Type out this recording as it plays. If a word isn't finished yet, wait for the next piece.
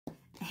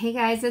Hey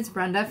guys, it's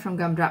Brenda from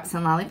Gumdrops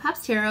and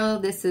Lollipops Tarot.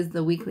 This is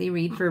the weekly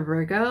read for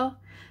Virgo.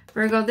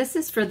 Virgo, this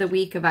is for the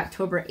week of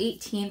October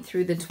 18th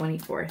through the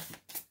 24th.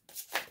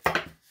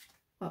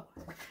 Whoa.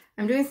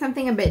 I'm doing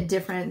something a bit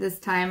different this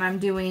time. I'm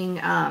doing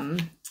a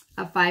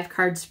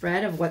 5-card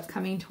spread of what's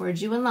coming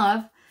towards you in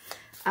love.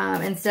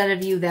 Instead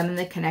of you, them, and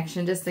the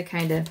connection, just to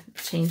kind of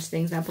change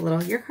things up a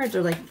little. Your cards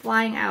are like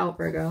flying out,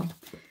 Virgo.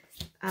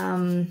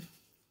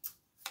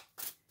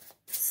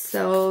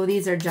 So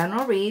these are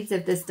general reads.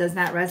 If this does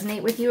not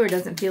resonate with you or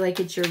doesn't feel like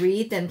it's your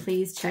read, then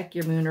please check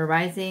your moon or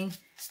rising.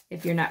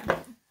 If you're not,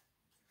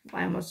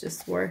 I almost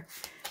just swore.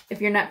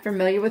 If you're not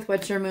familiar with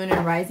what your moon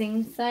and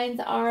rising signs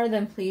are,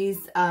 then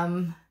please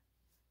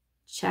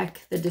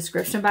check the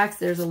description box.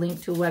 There's a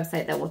link to a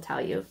website that will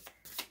tell you.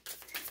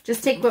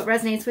 Just take what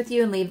resonates with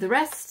you and leave the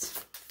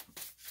rest.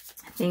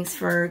 Thanks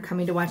for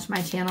coming to watch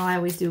my channel. I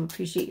always do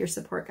appreciate your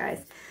support,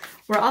 guys.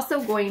 We're also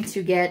going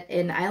to get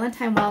an Island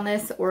Time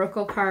Wellness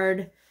Oracle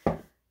card,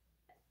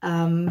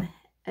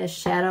 a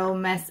shadow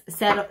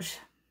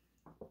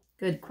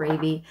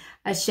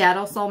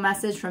soul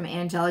message from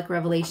Angelic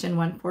Revelation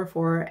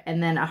 144,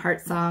 and then a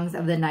Heart Songs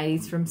of the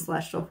 90s from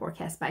Celestial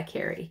Forecast by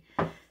Carrie.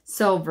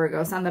 So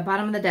Virgos, on the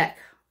bottom of the deck,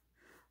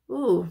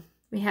 ooh,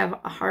 we have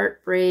a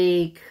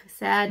heartbreak,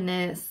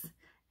 sadness,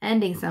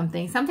 ending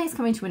something. Something's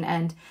coming to an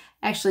end.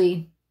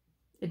 Actually,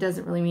 it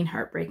doesn't really mean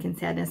heartbreak and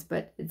sadness,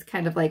 but it's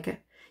kind of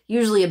like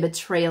usually a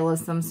betrayal of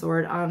some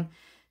sort.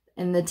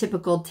 In the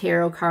typical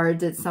tarot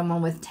cards, it's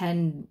someone with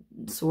 10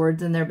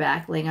 swords in their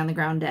back laying on the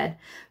ground dead.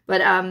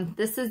 But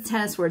this is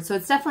 10 of Swords. So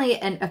it's definitely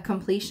a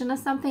completion of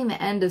something, the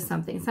end of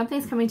something.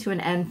 Something's coming to an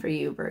end for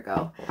you,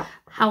 Virgo.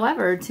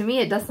 However, to me,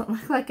 it doesn't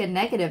look like a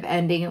negative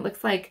ending. It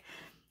looks like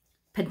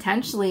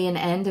potentially an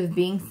end of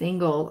being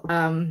single.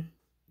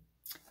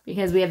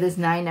 Because we have this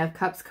 9 of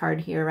Cups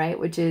card here, right?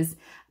 Which is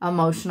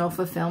emotional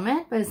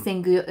fulfillment, but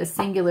a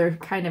singular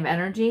kind of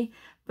energy.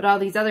 But all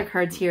these other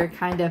cards here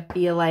kind of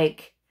feel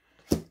like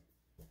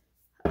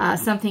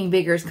something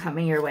bigger is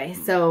coming your way.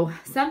 So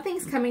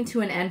something's coming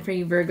to an end for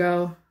you,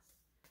 Virgo.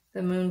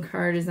 The Moon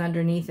card is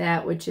underneath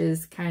that, which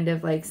is kind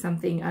of like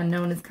something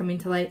unknown is coming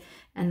to light.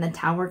 And the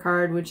Tower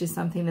card, which is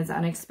something that's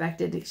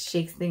unexpected. It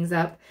shakes things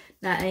up.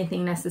 Not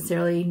anything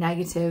necessarily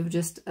negative,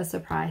 just a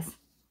surprise.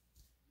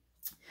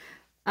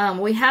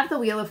 We have the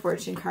Wheel of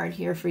Fortune card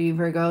here for you,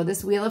 Virgo.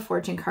 This Wheel of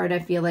Fortune card, I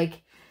feel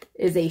like,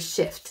 is a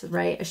shift,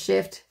 right? A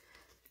shift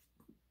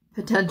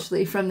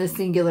potentially from the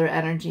singular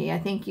energy. I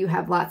think you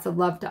have lots of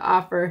love to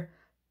offer,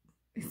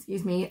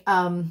 excuse me,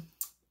 and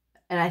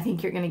I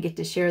think you're going to get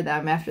to share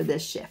them after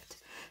this shift.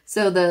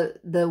 So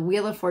the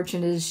Wheel of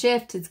Fortune is a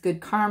shift. It's good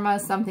karma.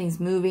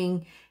 Something's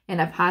moving in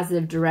a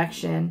positive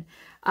direction.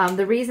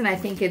 The reason I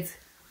think it's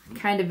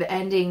kind of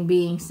ending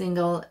being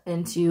single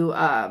into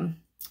a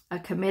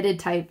committed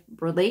type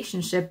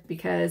relationship,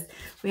 because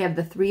we have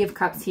the 3 of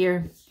Cups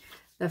here,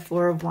 the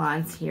 4 of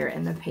Wands here,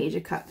 and the Page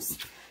of Cups.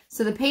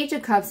 So the Page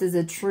of Cups is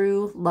a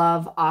true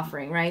love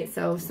offering, right?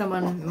 So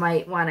someone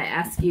might want to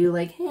ask you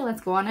like, hey,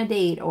 let's go on a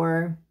date,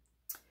 or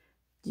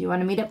do you want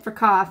to meet up for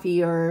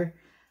coffee, or,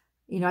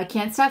 you know, I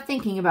can't stop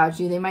thinking about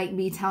you. They might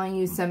be telling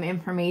you some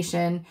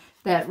information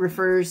that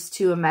refers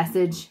to a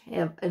message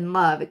in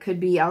love. It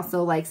could be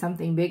also like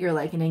something bigger,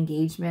 like an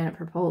engagement, a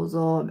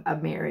proposal, a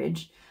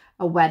marriage,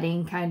 a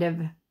wedding kind of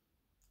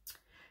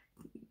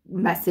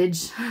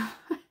message.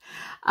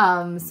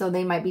 So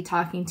they might be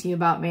talking to you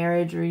about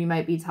marriage, or you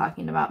might be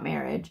talking about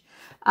marriage.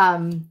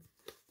 And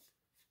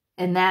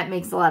that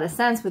makes a lot of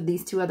sense with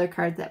these 2 other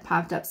cards that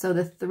popped up. So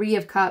the 3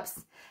 of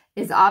Cups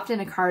is often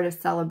a card of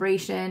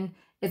celebration.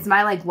 It's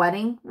my like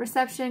wedding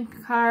reception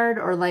card,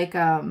 or like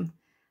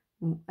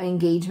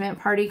engagement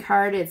party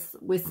card. It's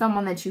with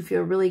someone that you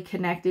feel really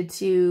connected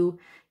to.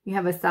 You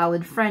have a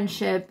solid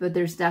friendship, but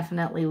there's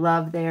definitely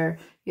love there.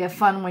 You have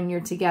fun when you're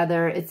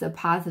together. It's a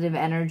positive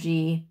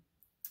energy,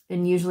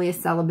 and usually a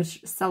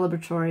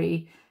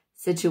celebratory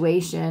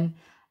situation.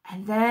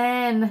 And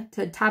then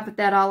to top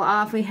that all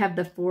off, we have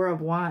the 4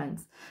 of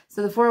Wands.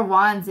 So the 4 of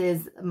Wands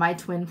is my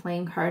twin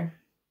flame card.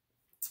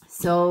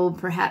 So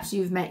perhaps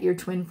you've met your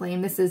twin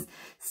flame. This is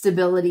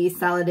stability,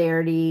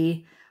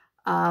 solidarity,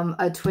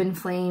 a twin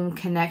flame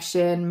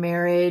connection,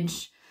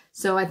 marriage.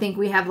 So I think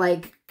we have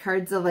like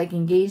cards of like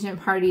engagement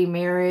party,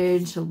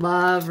 marriage,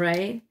 love,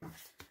 right?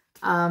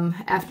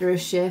 After a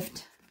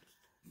shift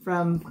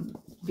from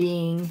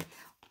being,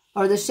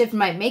 or the shift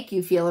might make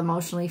you feel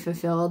emotionally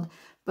fulfilled,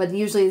 but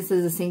usually this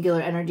is a singular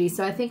energy.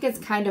 So I think it's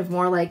kind of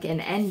more like an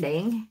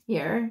ending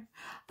here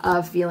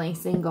of feeling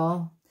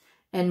single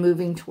and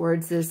moving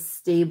towards this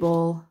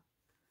stability,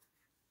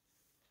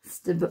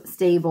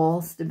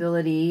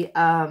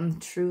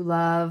 true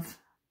love,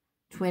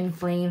 twin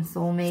flame,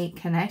 soulmate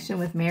connection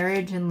with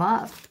marriage and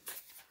love.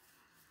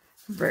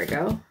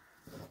 Virgo,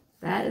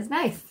 that is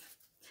nice.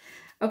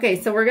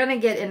 Okay, so we're going to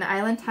get an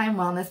Island Time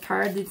Wellness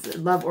card. These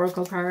Love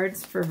Oracle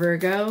cards for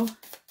Virgo.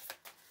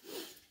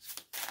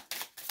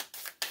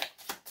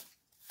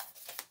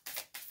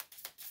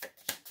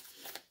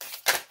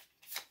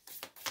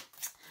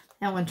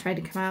 That one tried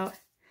to come out.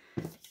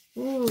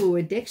 Ooh,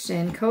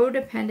 addiction,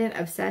 codependent,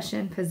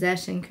 obsession,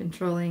 possession,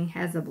 controlling,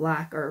 has a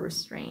block or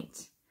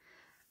restraint.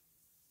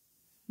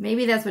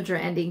 Maybe that's what you're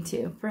ending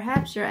to.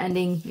 Perhaps you're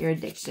ending your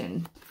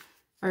addiction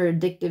or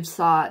addictive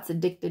thoughts,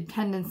 addictive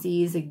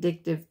tendencies,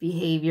 addictive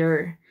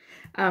behavior.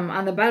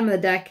 On the bottom of the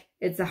deck,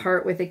 it's a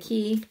heart with a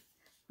key,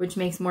 which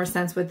makes more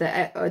sense with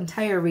the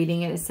entire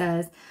reading. And it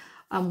says,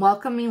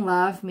 welcoming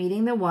love,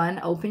 meeting the one,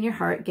 open your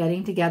heart,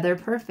 getting together,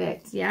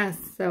 perfect. Yes,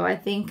 so I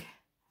think,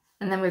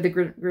 and then we have the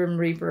Grim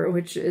Reaper,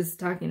 which is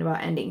talking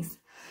about endings.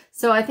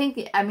 So I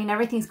think, I mean,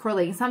 everything's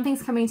correlating.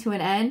 Something's coming to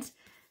an end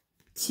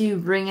to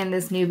bring in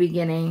this new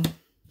beginning.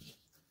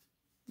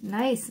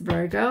 Nice,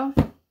 Virgo.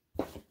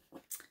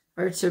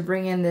 Or to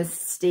bring in this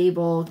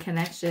stable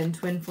connection,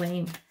 twin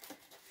flame.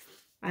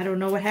 I don't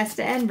know what has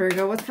to end,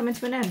 Virgo. What's coming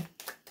to an end?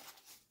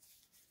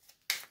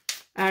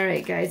 All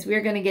right, guys. We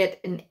are going to get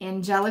an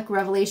Angelic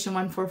Revelation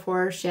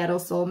 144 Shadow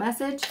Soul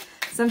message.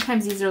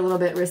 Sometimes these are a little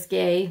bit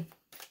risque.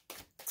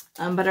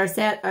 But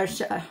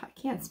I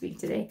can't speak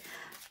today.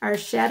 Our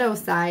shadow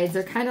sides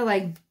are kind of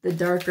like the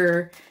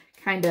darker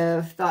kind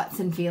of thoughts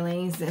and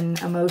feelings and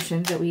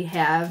emotions that we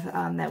have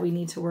that we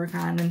need to work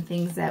on, and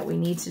things that we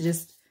need to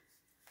just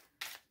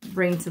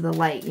bring to the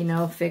light, you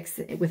know, fix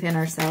within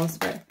ourselves.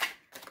 But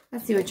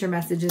let's see what your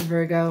message is,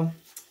 Virgo.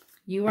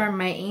 You are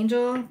my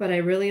angel, but I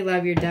really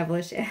love your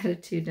devilish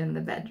attitude in the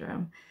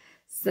bedroom.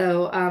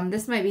 So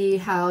this might be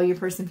how your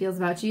person feels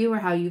about you, or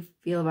how you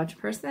feel about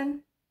your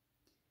person.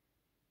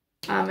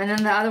 And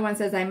then the other one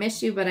says, I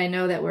miss you, but I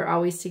know that we're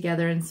always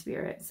together in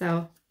spirit.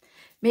 So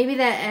maybe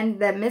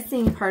that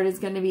missing part is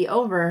going to be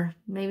over.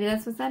 Maybe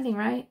that's what's ending,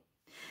 right?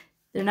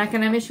 They're not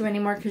going to miss you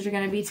anymore because you're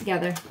going to be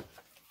together.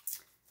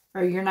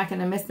 Or you're not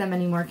going to miss them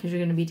anymore because you're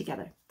going to be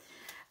together.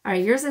 All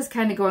right, yours is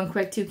kind of going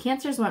quick too.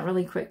 Cancers went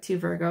really quick too,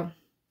 Virgo.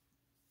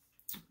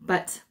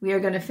 But we are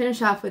going to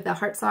finish off with the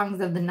Heart Songs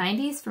of the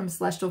 90s from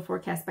Celestial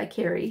Forecast by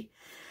Carrie.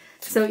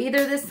 So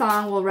either this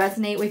song will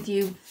resonate with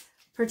you,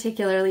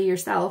 particularly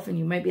yourself, and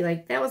you might be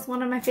like, that was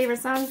one of my favorite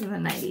songs in the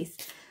 90s.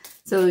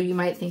 So you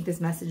might think this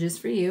message is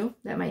for you.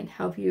 That might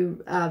help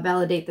you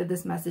validate that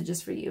this message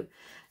is for you.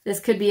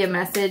 This could be a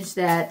message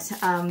that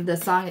the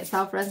song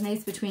itself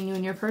resonates between you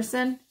and your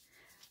person.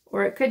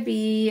 Or it could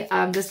be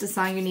just a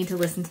song you need to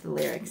listen to the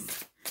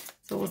lyrics.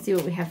 So we'll see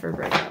what we have for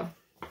Virgo.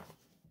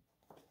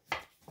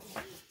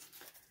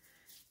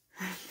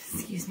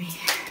 Excuse me.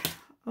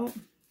 Oh,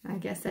 I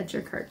guess that's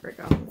your card,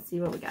 Virgo. Let's see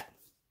what we got.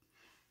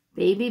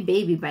 Baby,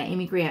 Baby by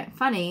Amy Grant.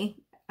 Funny,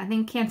 I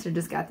think Cancer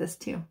just got this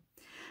too.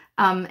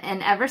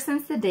 And ever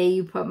since the day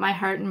you put my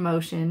heart in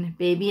motion,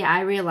 baby,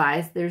 I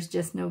realized there's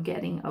just no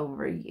getting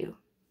over you.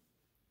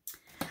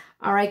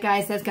 All right,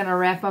 guys, that's going to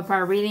wrap up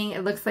our reading.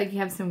 It looks like you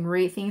have some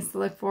great things to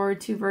look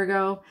forward to,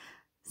 Virgo.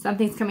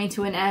 Something's coming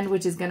to an end,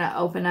 which is going to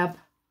open up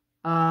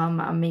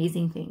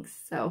amazing things.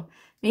 So,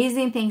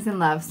 amazing things in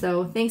love.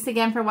 So, thanks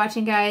again for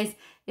watching, guys.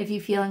 If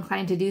you feel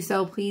inclined to do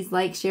so, please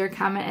like, share,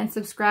 comment, and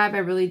subscribe. I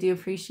really do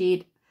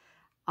appreciate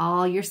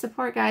all your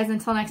support, guys.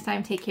 Until next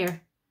time, take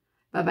care.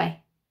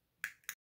 Bye-bye.